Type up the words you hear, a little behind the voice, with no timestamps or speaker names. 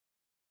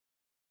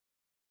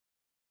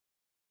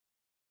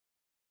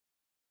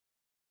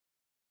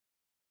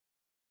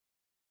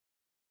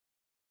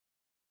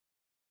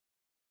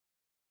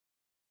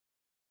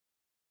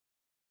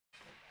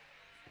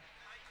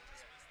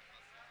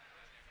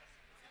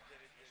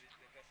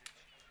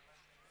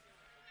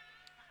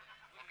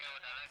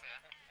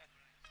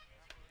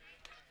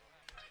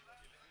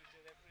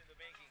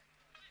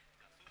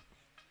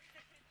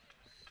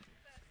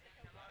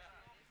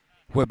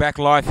We're back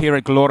live here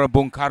at Gelora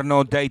Bung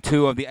Karno, day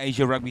 2 of the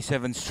Asia Rugby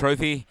Sevens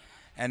trophy.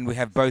 And we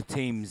have both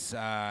teams,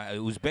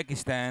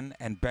 Uzbekistan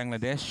and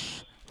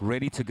Bangladesh,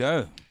 ready to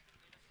go.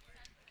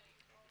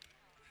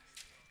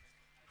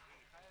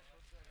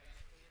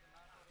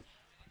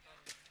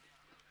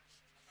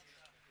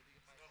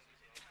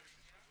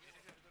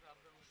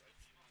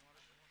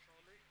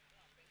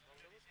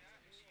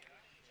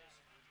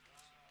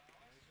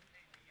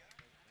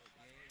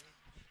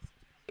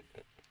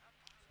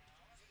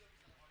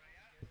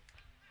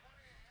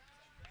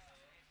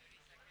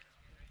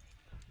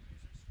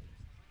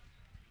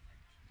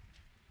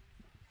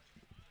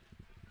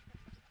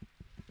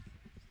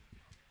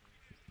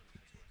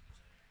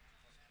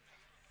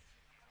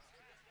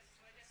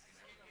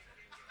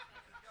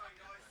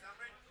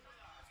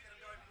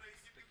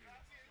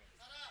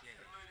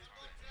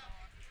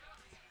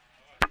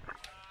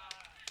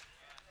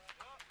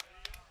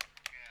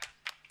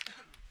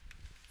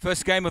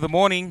 First game of the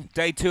morning,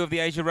 day 2 of the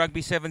Asia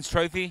Rugby Sevens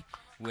trophy.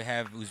 We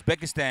have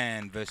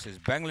Uzbekistan versus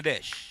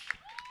Bangladesh.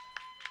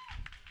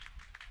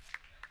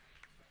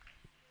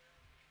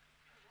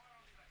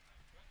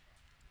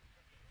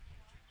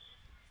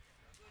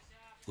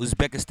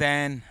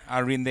 Uzbekistan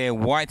are in their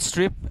white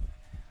strip,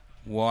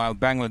 while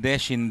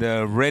Bangladesh in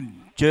the red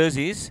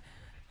jerseys.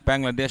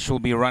 Bangladesh will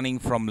be running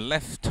from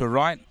left to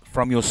right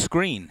from your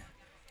screen.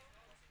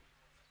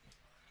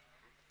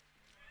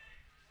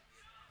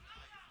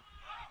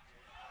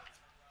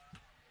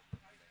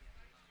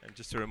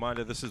 Just a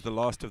reminder, this is the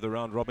last of the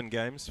round robin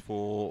games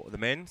for the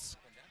men's.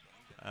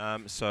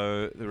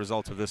 So the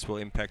result of this will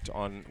impact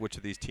on which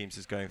of these teams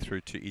is going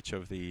through to each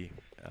of the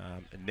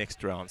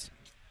next rounds.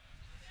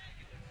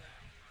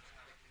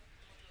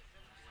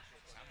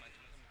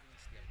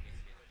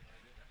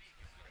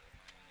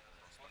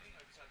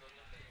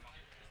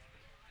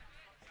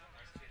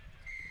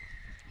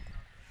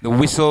 The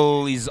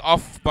whistle is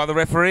off by the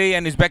referee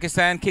and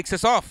Uzbekistan kicks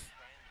us off.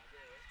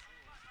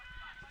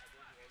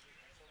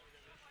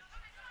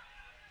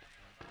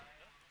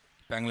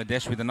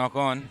 Bangladesh with a knock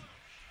on.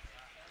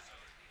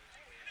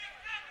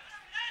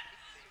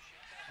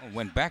 Oh,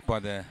 went back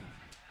by the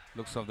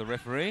looks of the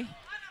referee.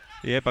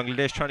 Yeah,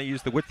 Bangladesh trying to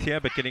use the width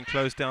here, but getting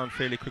closed down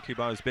fairly quickly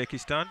by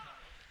Uzbekistan.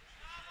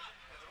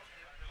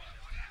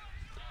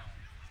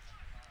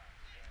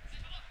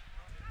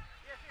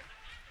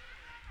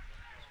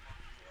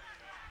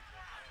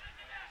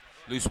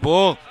 Loose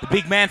ball. The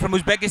big man from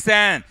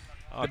Uzbekistan.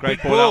 Oh,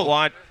 great ball out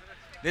wide.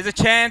 There's a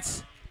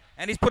chance,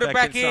 and he's put it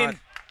back inside. in.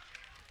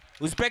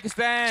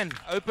 Uzbekistan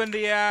opened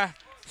the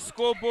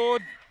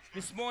scoreboard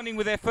this morning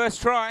with their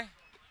first try.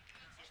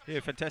 Yeah,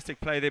 fantastic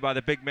play there by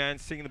the big man,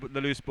 seeing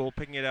the loose ball,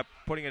 picking it up,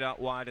 putting it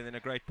out wide, and then a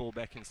great ball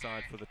back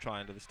inside for the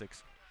try under the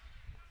sticks.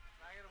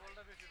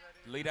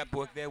 Lead-up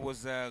work there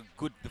was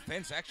good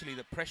defense. Actually,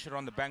 the pressure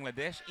on the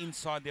Bangladesh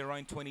inside their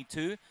own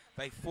 22.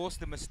 They forced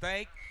the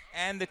mistake,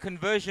 and the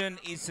conversion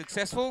is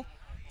successful,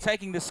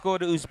 taking the score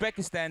to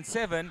Uzbekistan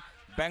 7,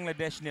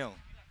 Bangladesh 0.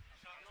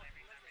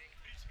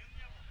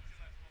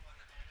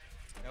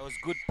 That was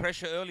good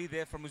pressure early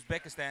there from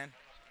Uzbekistan.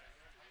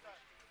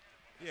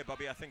 Yeah,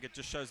 Bobby, I think it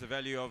just shows the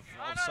value of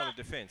solid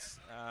defense.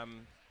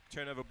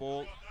 Turnover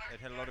ball,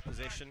 it had a lot of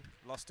possession,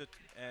 lost it,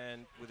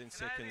 and within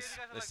seconds,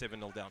 they're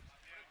 7-0 down.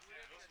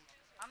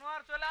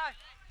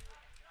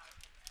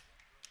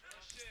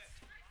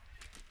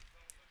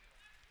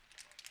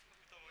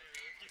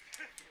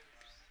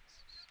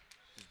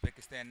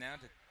 Uzbekistan now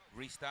to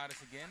restart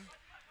us again.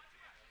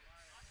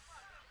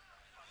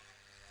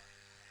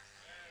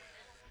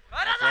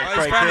 Great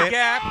break found there. the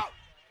gap.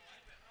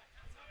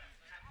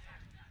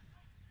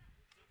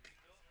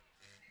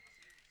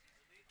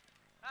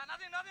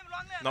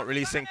 Not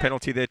releasing,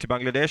 penalty there to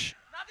Bangladesh.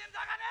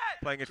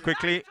 Playing it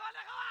quickly.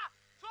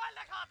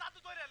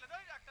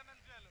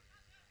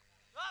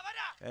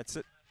 That's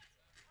it.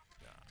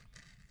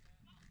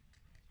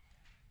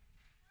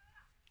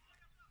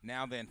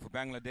 Now then, for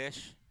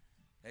Bangladesh,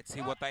 let's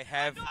see what they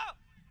have.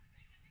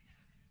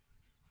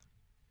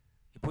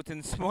 He put in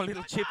a small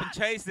little chip and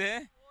chase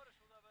there.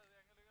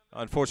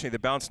 Unfortunately, the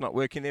bounce not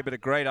working there, but a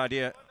great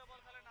idea.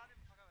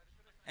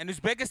 And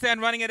Uzbekistan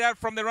running it out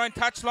from their own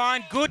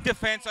touchline. Good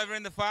defense over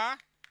in the far.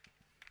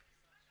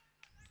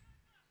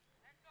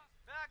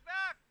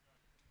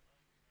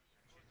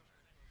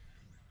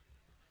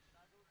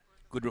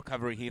 Good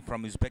recovery here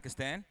from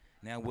Uzbekistan.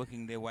 Now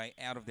working their way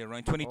out of their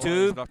own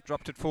 22. Oh,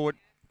 dropped it forward.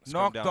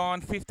 Knocked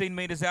on 15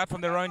 meters out from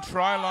their own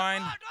try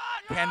line.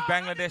 Can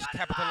Bangladesh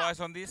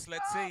capitalize on this?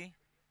 Let's see.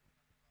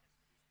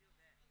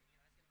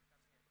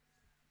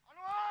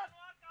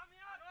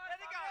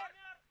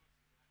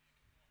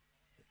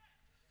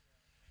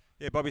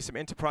 Yeah, Bobby, some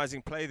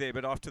enterprising play there,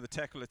 but after the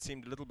tackle, it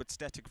seemed a little bit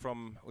static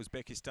from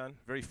Uzbekistan.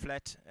 Very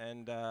flat,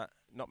 and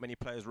not many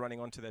players running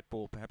onto that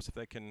ball. Perhaps if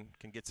they can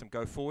get some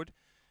go forward,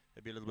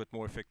 they'll be a little bit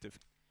more effective.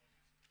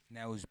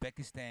 Now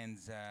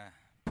Uzbekistan's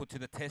put to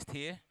the test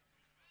here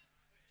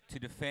to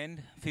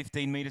defend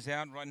 15 meters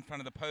out, right in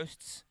front of the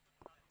posts.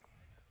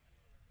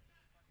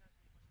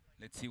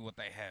 Let's see what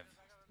they have.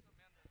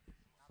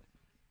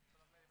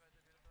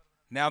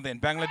 Now then,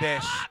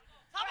 Bangladesh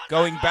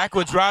Going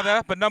backwards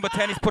rather, but number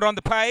 10 is put on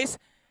the pace.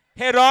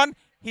 Head on,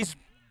 he's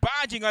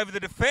barging over the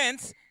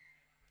defense.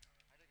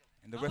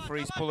 And the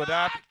referees pull it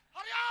up.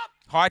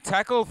 High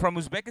tackle from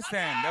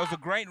Uzbekistan. That was a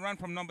great run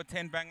from number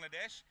 10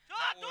 Bangladesh.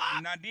 That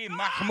was Nadim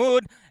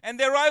Mahmoud. And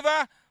they're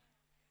over.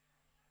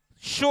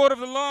 Short of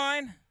the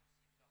line.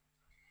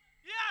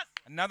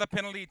 Another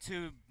penalty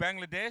to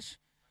Bangladesh.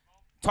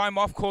 Time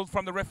off called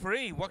from the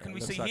referee. What can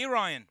we see here,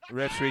 Ryan?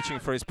 Ref's reaching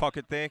for his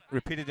pocket there.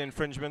 Repeated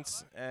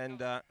infringements, and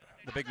the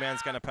big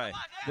man's going to pay.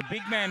 The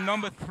big man,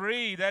 number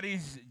 3, that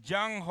is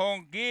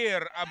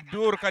Janghongir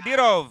Abdur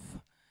Kadirov,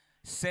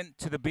 sent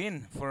to the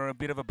bin for a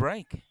bit of a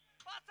break.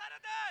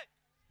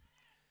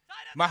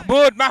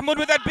 Mahmoud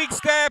with that big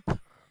step.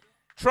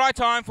 Try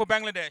time for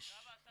Bangladesh.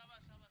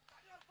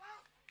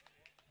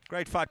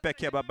 Great fight back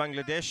here by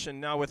Bangladesh, and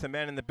now with a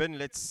man in the bin,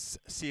 let's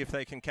see if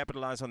they can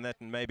capitalize on that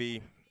and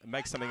maybe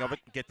make something of it,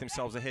 get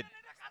themselves ahead.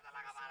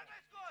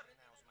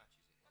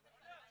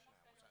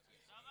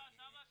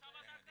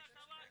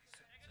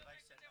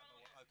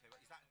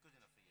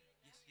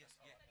 Yes,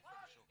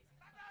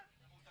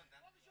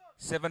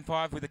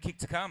 7-5 with a kick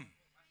to come.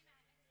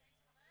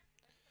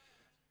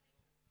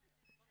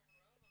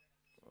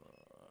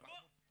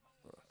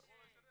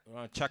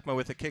 Right, Chakma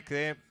with a kick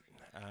there.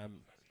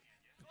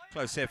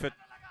 Close effort.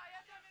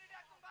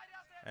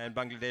 And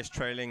Bangladesh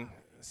trailing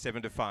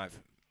 7-5.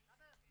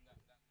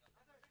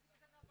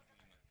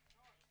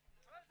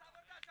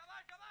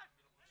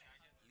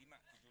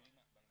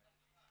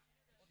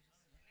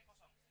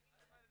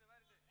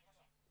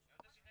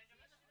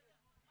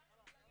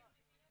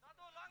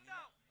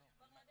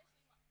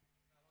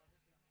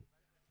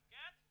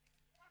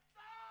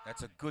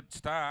 That's a good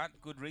start,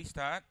 good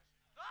restart.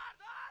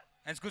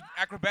 And it's good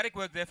acrobatic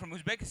work there from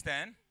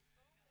Uzbekistan.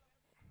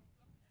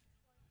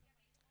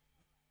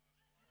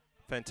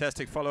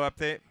 Fantastic follow-up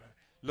there.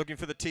 Looking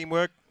for the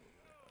teamwork.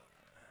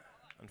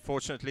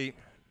 Unfortunately,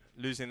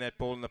 losing that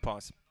ball in the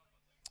pass.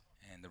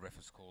 And the ref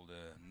has called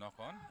a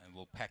knock-on and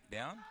will pack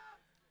down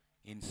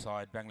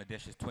inside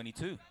Bangladesh's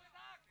 22.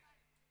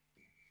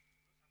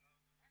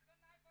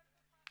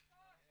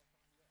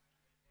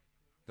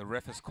 The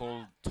ref has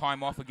called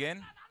time off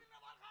again.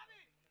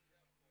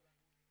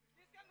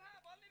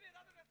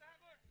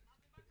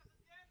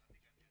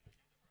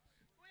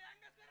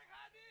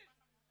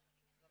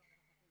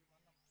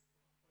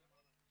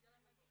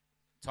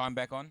 Time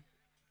back on.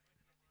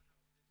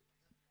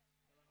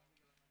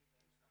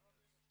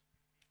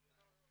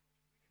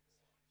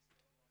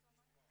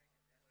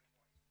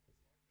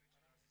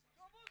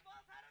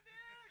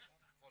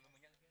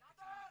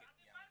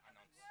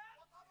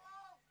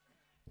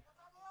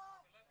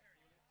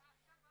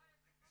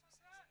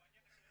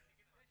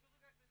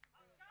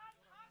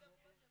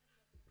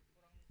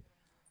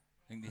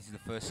 I think this is the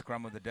first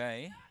scrum of the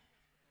day.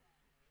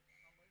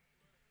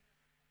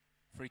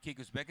 Free kick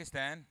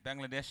Uzbekistan.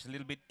 Bangladesh a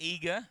little bit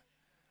eager.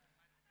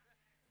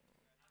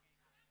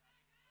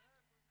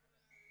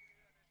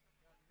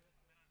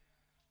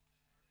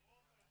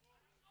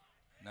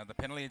 Another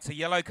penalty. It's a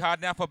yellow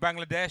card now for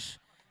Bangladesh.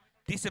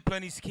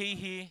 Discipline is key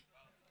here.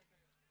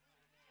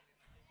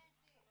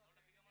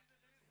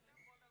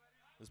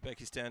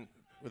 Uzbekistan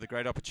with a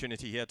great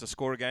opportunity here to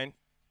score again.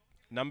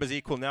 Numbers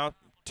equal now.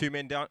 2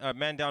 men down,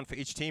 man down for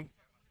each team.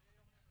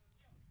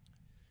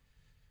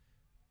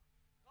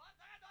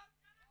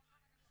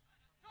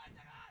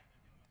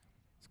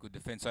 Good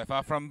defense so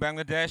far from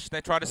Bangladesh. They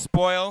try to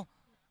spoil.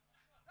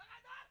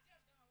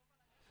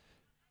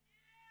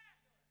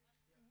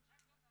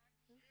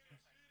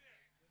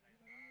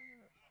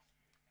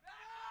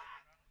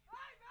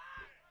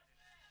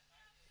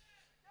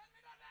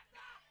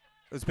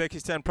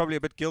 Uzbekistan probably a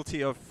bit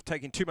guilty of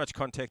taking too much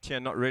contact here,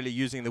 not really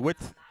using the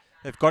width.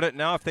 They've got it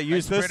now if they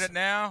use this. Spread it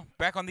now.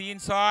 Back on the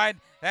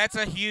inside. That's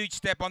a huge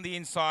step on the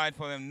inside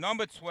for them.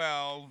 Number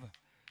 12,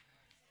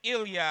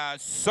 Ilya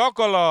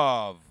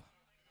Sokolov.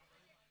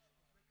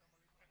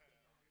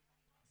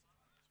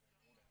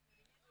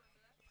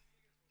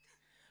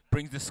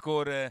 Brings the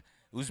score to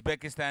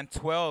Uzbekistan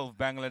 12,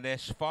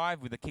 Bangladesh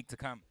 5 with a kick to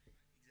come.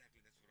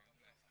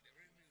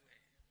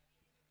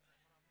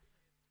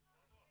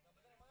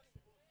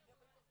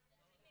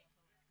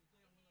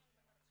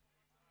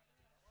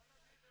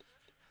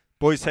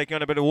 Boys taking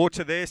on a bit of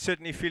water there,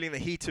 certainly feeling the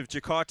heat of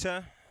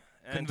Jakarta.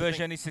 And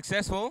conversion is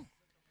successful.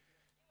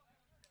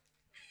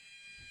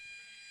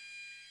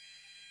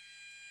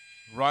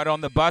 Right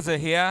on the buzzer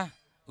here.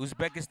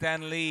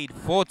 Uzbekistan lead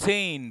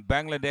 14,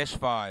 Bangladesh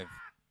 5.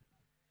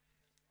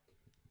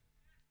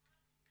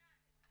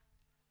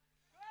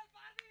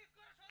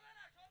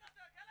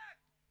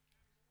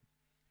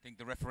 I think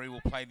the referee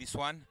will play this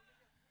one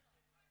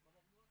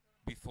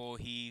before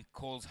he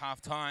calls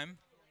half-time.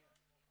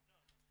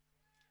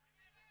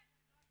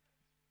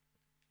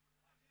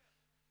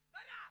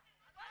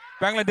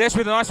 Bangladesh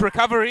with a nice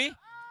recovery.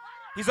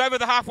 He's over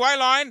the halfway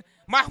line.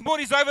 Mahmoud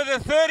is over the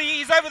 30.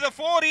 He's over the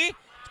 40.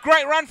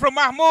 Great run from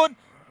Mahmoud.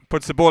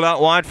 Puts the ball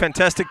out wide.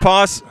 Fantastic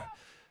pass.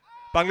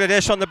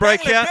 Bangladesh on the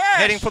break here,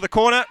 heading for the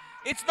corner.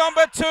 It's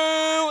number 2.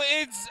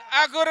 It's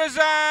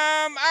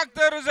Akhtarazam.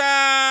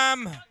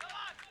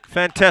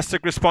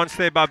 Fantastic response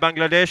there by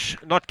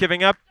Bangladesh, not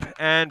giving up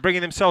and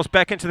bringing themselves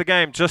back into the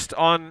game just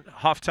on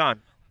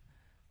half-time.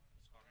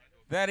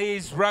 That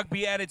is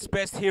rugby at its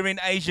best here in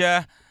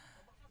Asia.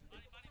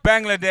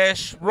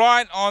 Bangladesh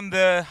right on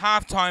the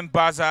halftime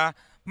buzzer.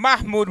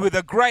 Mahmoud with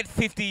a great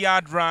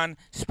 50-yard run,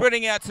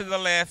 spreading out to the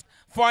left,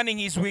 finding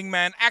his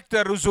wingman,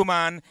 Akhtar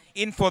Uzuman,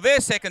 in for their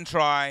second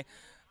try.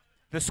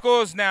 The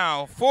score's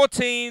now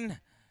 14-10.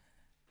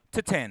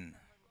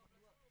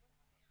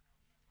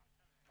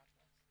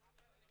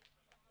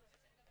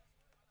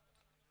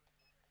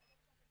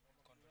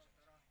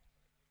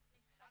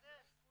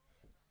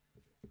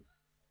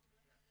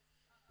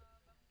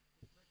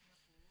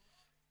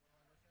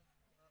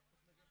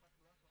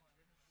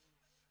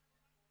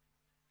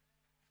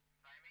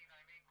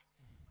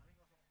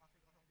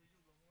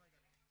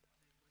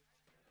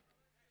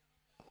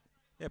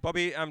 Yeah,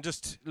 Bobby, I'm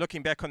just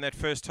looking back on that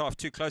first half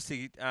too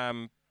closely.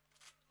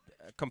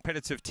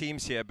 Competitive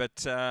teams here, but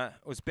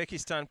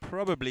Uzbekistan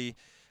probably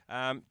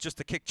just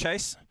the kick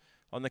chase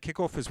on the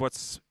kickoff is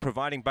what's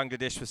providing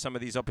Bangladesh with some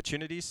of these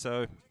opportunities.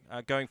 So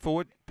going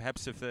forward,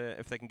 perhaps if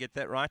they can get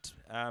that right,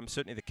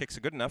 certainly the kicks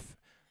are good enough.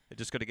 They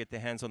just got to get their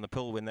hands on the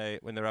pill when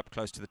they're up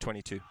close to the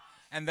 22.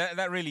 And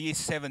that really is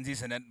sevens,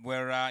 isn't it?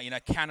 Where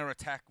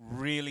counter-attack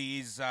really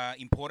is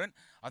important.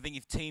 I think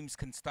if teams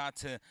can start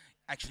to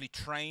actually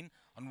train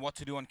on what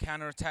to do on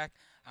counter-attack,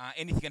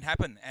 anything can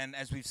happen. And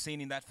as we've seen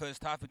in that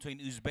first half between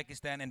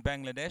Uzbekistan and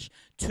Bangladesh,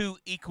 two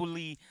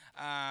equally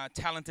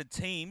talented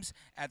teams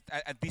at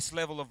this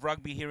level of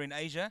rugby here in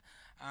Asia.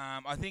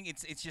 I think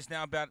it's just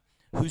now about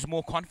who's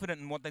more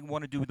confident in what they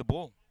want to do with the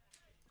ball.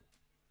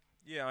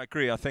 Yeah, I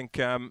agree. I think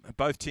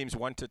both teams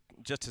want it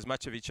just as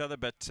much of each other,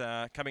 but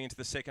coming into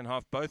the second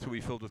half, both will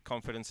be filled with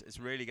confidence. It's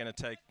really going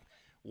to take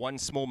one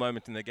small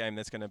moment in the game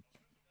that's going to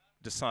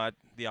decide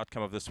the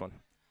outcome of this one.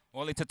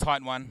 Well, it's a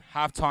tight one.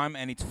 Half-time,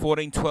 and it's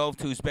 14-12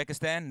 to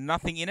Uzbekistan.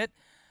 Nothing in it.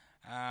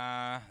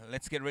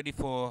 Let's get ready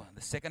for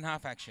the second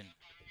half action.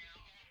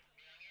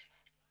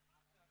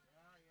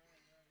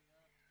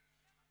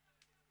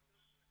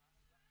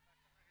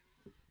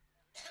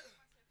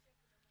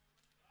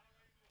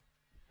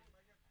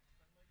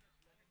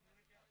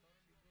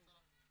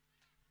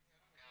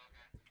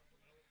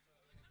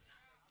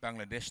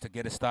 Bangladesh to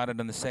get us started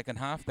in the second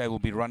half. They will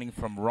be running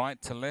from right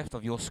to left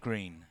of your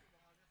screen.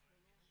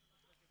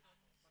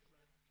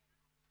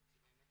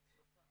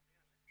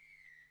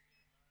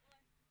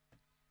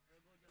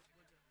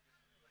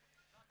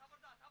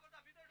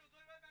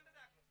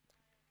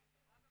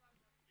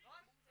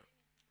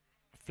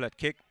 Flat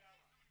kick.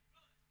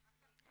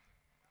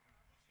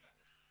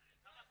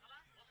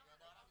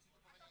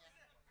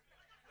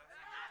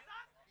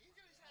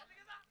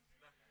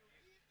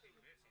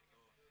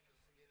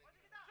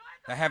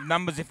 They have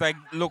numbers if they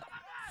look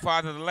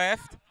far to the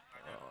left.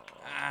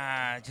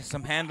 Just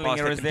some handling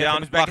errors there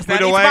from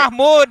Uzbekistan. It's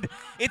Mahmoud.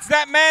 It's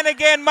that man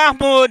again,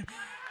 Mahmoud.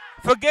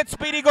 Forget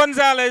Speedy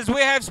Gonzalez.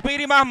 We have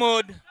Speedy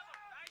Mahmoud.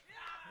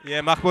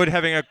 Yeah, Mahmoud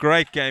having a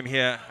great game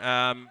here.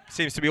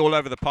 Seems to be all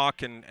over the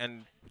park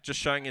and just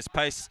showing his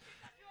pace.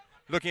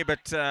 Looking a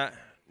bit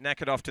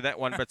knackered after that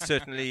one, but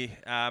certainly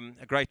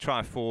a great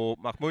try for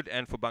Mahmoud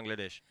and for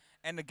Bangladesh.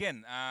 And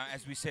again,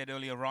 as we said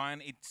earlier,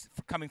 Ryan, it's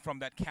coming from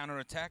that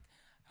counter-attack.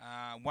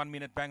 1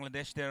 minute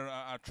Bangladesh there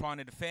are trying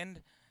to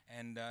defend,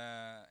 and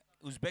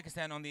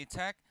Uzbekistan on the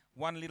attack.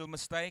 One little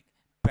mistake,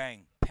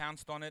 bang,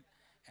 pounced on it,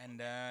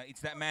 and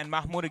it's that man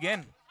Mahmoud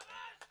again.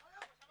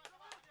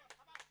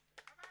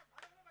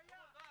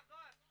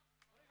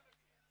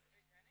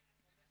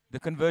 The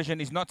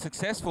conversion is not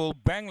successful.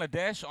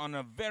 Bangladesh on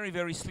a very,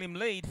 very slim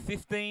lead,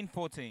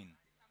 15-14.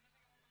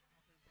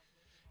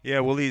 Yeah,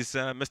 will these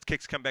missed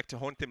kicks come back to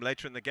haunt them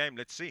later in the game?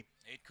 Let's see.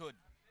 It could.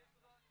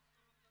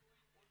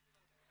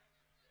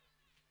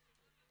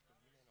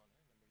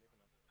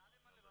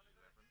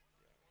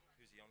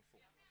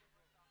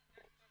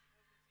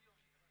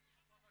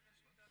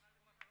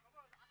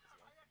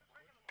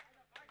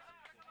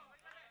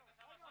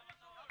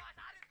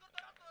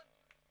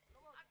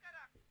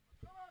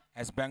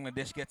 As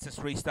Bangladesh gets us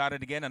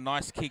restarted again, a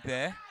nice kick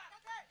there.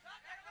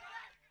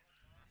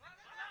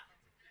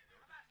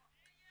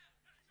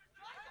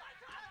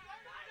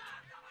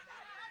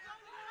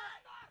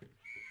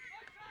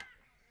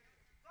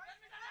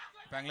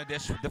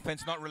 Bangladesh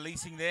defense not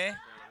releasing there,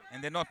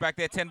 and they're not back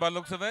there 10 by the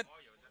looks of it.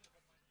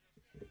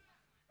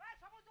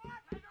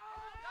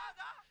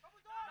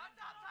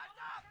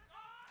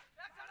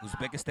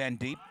 Uzbekistan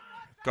deep.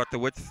 Got the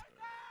width.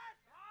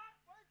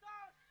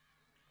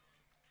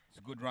 It's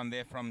a good run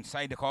there from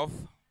Saidakov.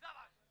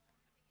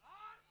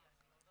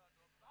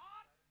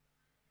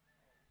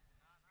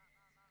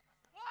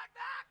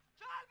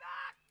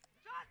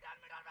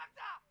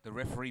 The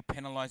referee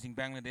penalizing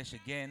Bangladesh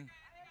again.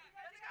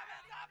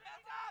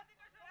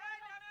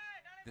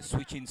 The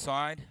switch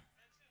inside.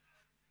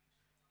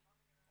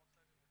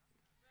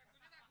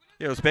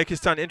 Yeah,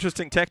 Uzbekistan,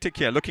 interesting tactic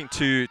here, looking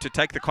to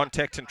take the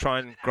contact and try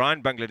and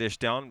grind Bangladesh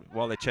down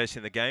while they're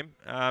chasing the game.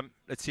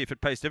 Let's see if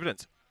it pays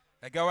dividends.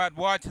 They go out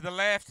wide to the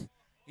left.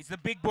 It's the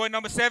big boy,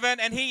 number 7,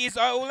 and he is,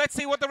 oh, let's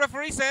see what the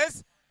referee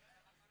says.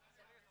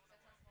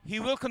 He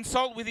will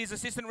consult with his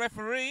assistant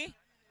referee.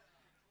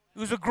 It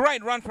was a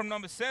great run from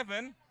number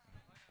 7.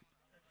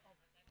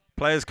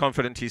 Player's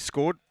confident he's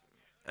scored,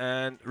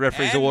 and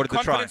referee's awarded the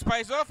try. Confidence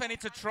pays off, and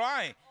it's a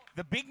try.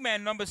 The big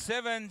man, number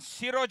 7,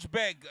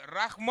 Sirojbek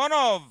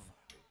Rahmanov.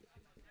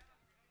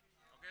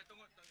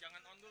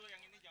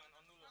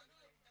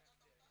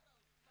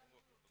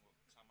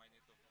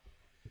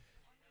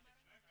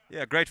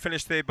 Yeah, great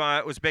finish there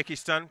by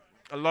Uzbekistan.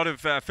 A lot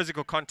of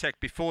physical contact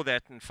before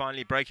that, and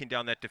finally breaking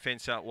down that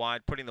defense out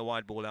wide, putting the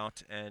wide ball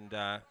out, and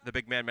the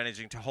big man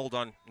managing to hold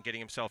on and getting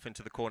himself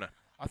into the corner.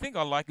 I think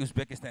I like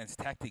Uzbekistan's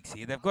tactics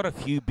here. They've got a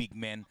few big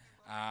men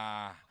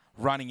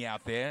running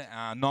out there,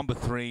 number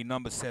 3,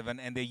 number 7,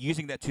 and they're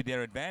using that to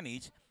their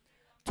advantage,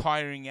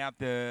 tiring out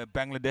the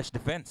Bangladesh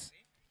defense.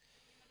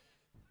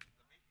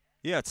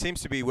 Yeah, it seems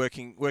to be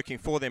working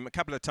for them. A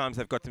couple of times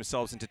they've got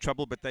themselves into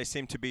trouble, but they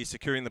seem to be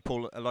securing the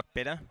ball a lot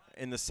better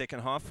in the second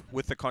half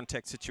with the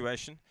contact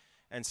situation,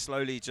 and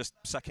slowly just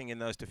sucking in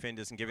those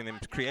defenders and giving them,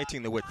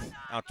 creating the width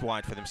out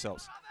wide for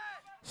themselves.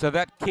 So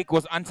that kick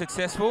was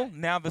unsuccessful.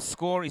 Now the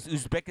score is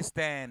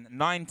Uzbekistan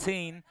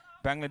 19,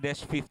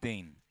 Bangladesh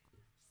 15.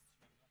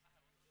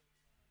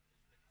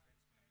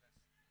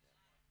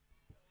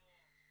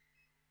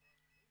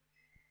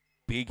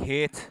 Big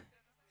hit.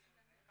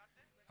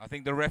 I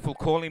think the ref will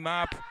call him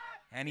up,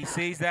 and he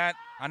sees that.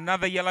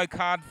 Another yellow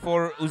card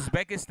for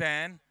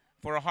Uzbekistan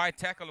for a high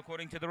tackle,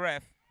 according to the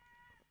ref.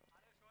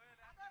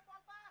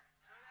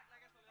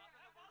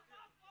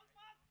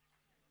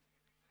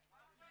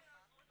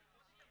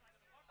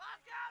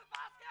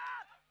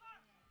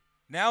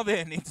 Now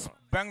then, it's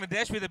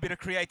Bangladesh with a bit of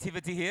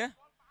creativity here.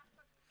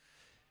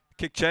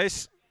 Kick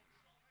chase.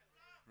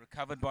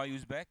 Recovered by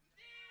Uzbek.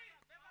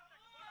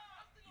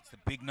 It's the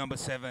big number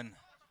 7.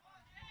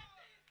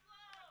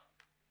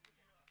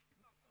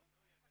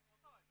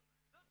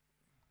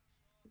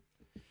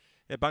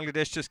 Yeah,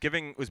 Bangladesh just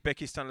giving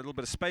Uzbekistan a little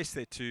bit of space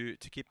there to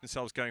keep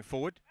themselves going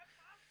forward.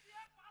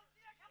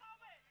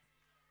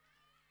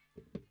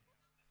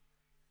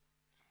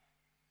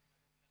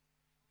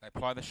 They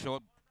apply the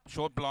short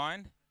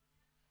blind.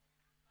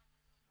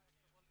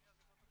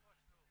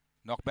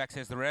 Knockback,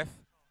 says the ref.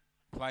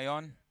 Play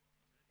on.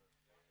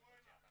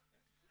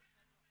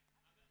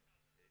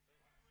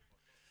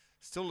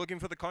 Still looking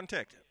for the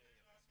contact.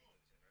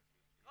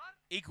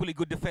 Equally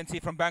good defense here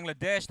from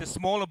Bangladesh, the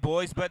smaller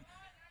boys, but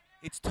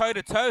it's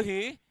toe-to-toe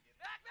here.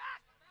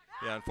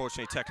 Yeah,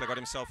 unfortunately, Tackler got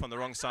himself on the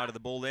wrong side of the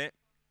ball there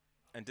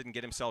and didn't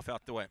get himself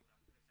out the way.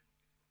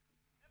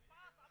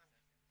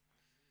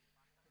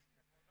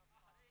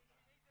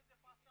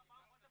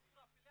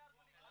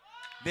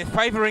 They're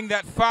favouring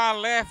that far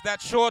left, that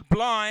short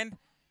blind.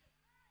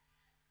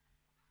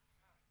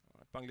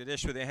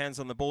 Bangladesh with their hands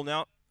on the ball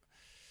now.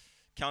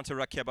 Counter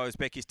Rakia by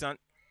Uzbekistan.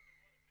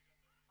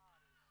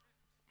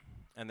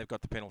 And they've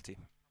got the penalty.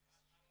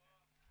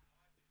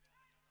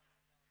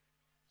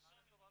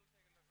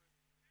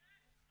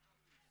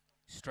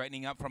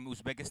 Straightening up from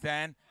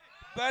Uzbekistan,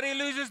 but he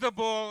loses the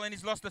ball and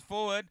he's lost it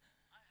forward.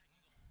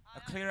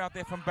 A clear out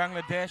there from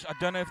Bangladesh. I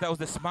don't know if that was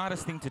the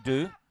smartest thing to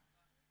do,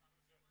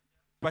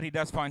 but he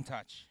does find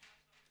touch.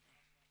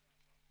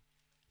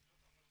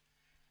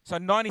 So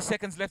 90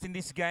 seconds left in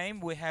this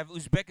game. We have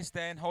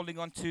Uzbekistan holding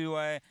on to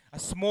a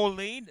small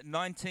lead,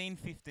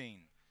 19-15.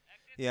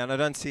 Yeah, and I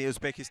don't see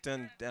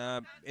Uzbekistan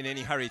in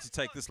any hurry to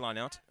take this line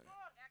out.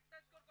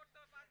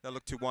 They'll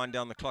look to wind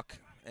down the clock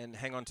and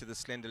hang on to the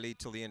slender lead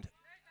till the end.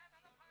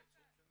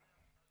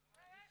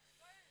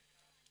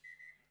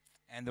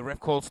 And the ref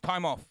calls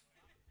time off.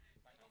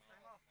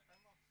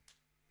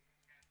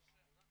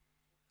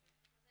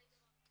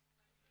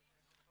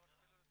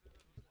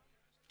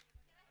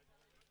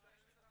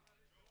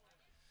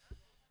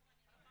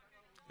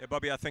 Yeah,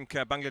 Bobby, I think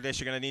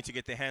Bangladesh are going to need to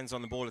get their hands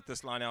on the ball at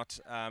this line out.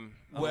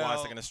 Otherwise,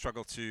 they're going to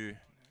struggle to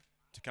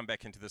come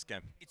back into this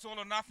game. It's all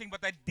or nothing,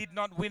 but they did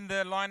not win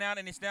the line out,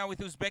 and it's now with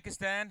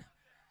Uzbekistan.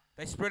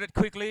 They spread it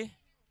quickly.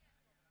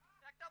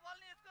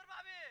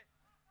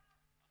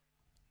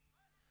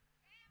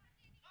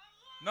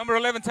 Number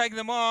 11 taking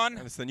them on.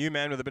 And it's the new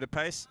man with a bit of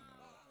pace.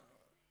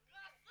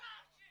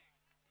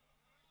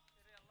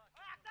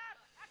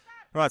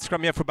 Right,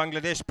 scrum here for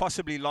Bangladesh.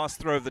 Possibly last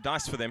throw of the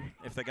dice for them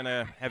if they're going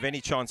to have any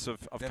chance of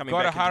coming back into this game. They've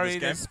got to hurry.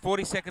 There's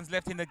 40 seconds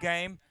left in the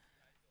game.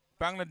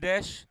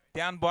 Bangladesh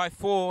down by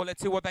 4.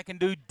 Let's see what they can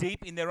do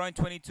deep in their own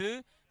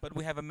 22. But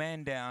we have a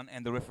man down,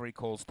 and the referee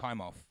calls time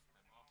off.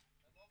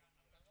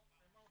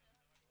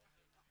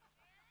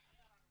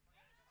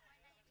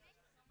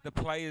 The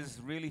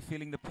players really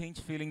feeling the pinch,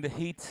 feeling the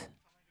heat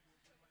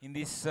in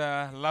this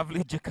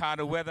lovely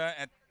Jakarta weather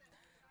at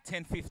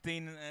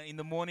 10:15 in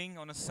the morning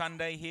on a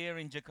Sunday here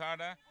in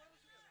Jakarta.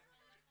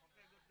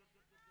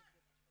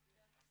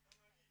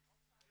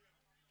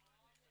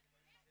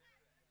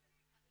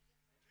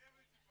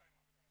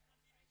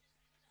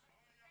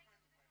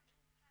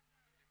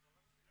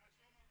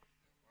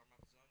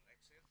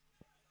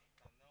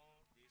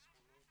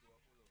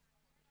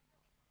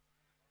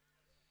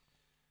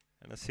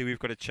 And let's see, we've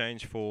got a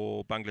change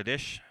for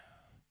Bangladesh.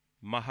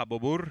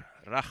 Mahabubur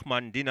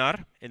Rahman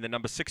Dinar in the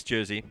number 6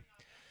 jersey,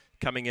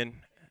 coming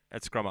in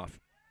at scrum half.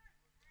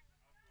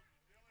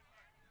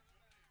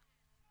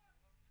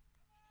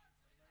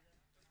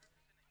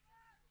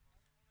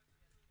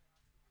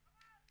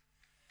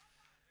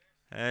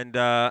 And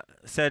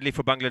sadly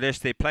for Bangladesh,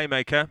 their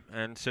playmaker,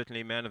 and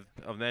certainly man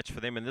of match for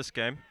them in this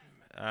game,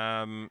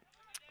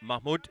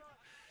 Mahmoud,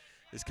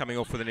 is coming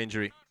off with an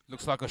injury.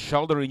 Looks like a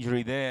shoulder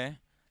injury there.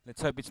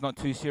 Let's hope it's not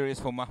too serious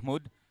for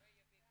Mahmoud.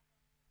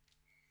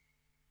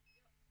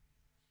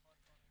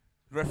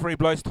 Referee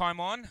blows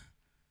time on.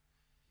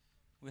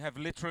 We have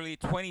literally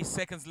 20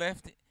 seconds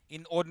left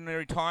in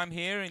ordinary time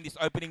here in this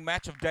opening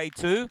match of day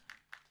 2.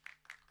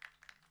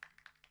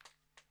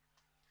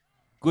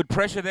 Good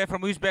pressure there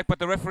from Uzbek, but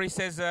the referee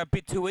says a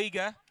bit too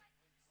eager.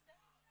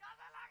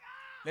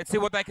 Let's see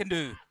what they can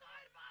do.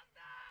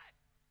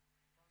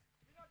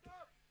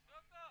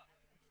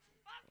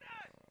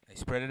 They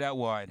spread it out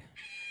wide.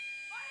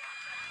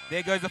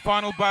 There goes the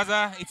final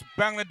buzzer. It's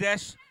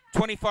Bangladesh,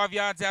 25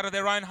 yards out of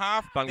their own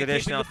half.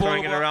 Bangladesh now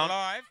throwing it around.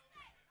 Alive.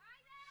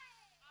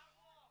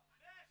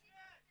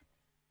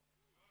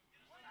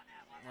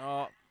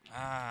 Oh.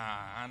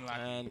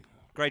 Unlucky. And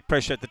great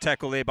pressure at the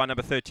tackle there by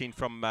number 13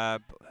 from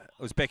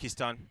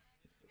Uzbekistan.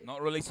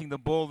 Not releasing the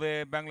ball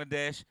there,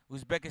 Bangladesh.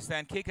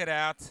 Uzbekistan kick it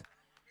out.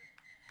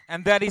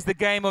 And that is the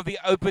game of the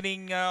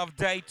opening of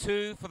day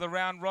 2 for the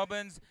round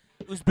robins.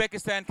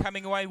 Uzbekistan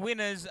coming away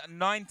winners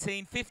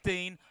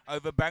 19-15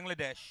 over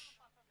Bangladesh.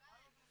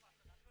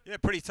 Yeah,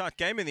 pretty tight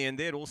game in the end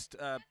there. All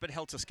a bit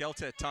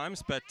helter-skelter at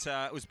times, but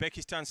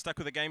Uzbekistan stuck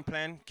with the game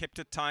plan, kept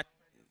it tight,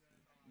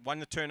 won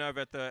the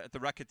turnover at the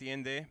ruck at the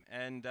end there,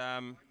 and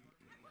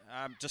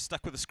just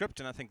stuck with the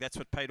script, and I think that's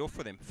what paid off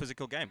for them.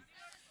 Physical game.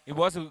 It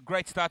was a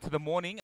great start to the morning.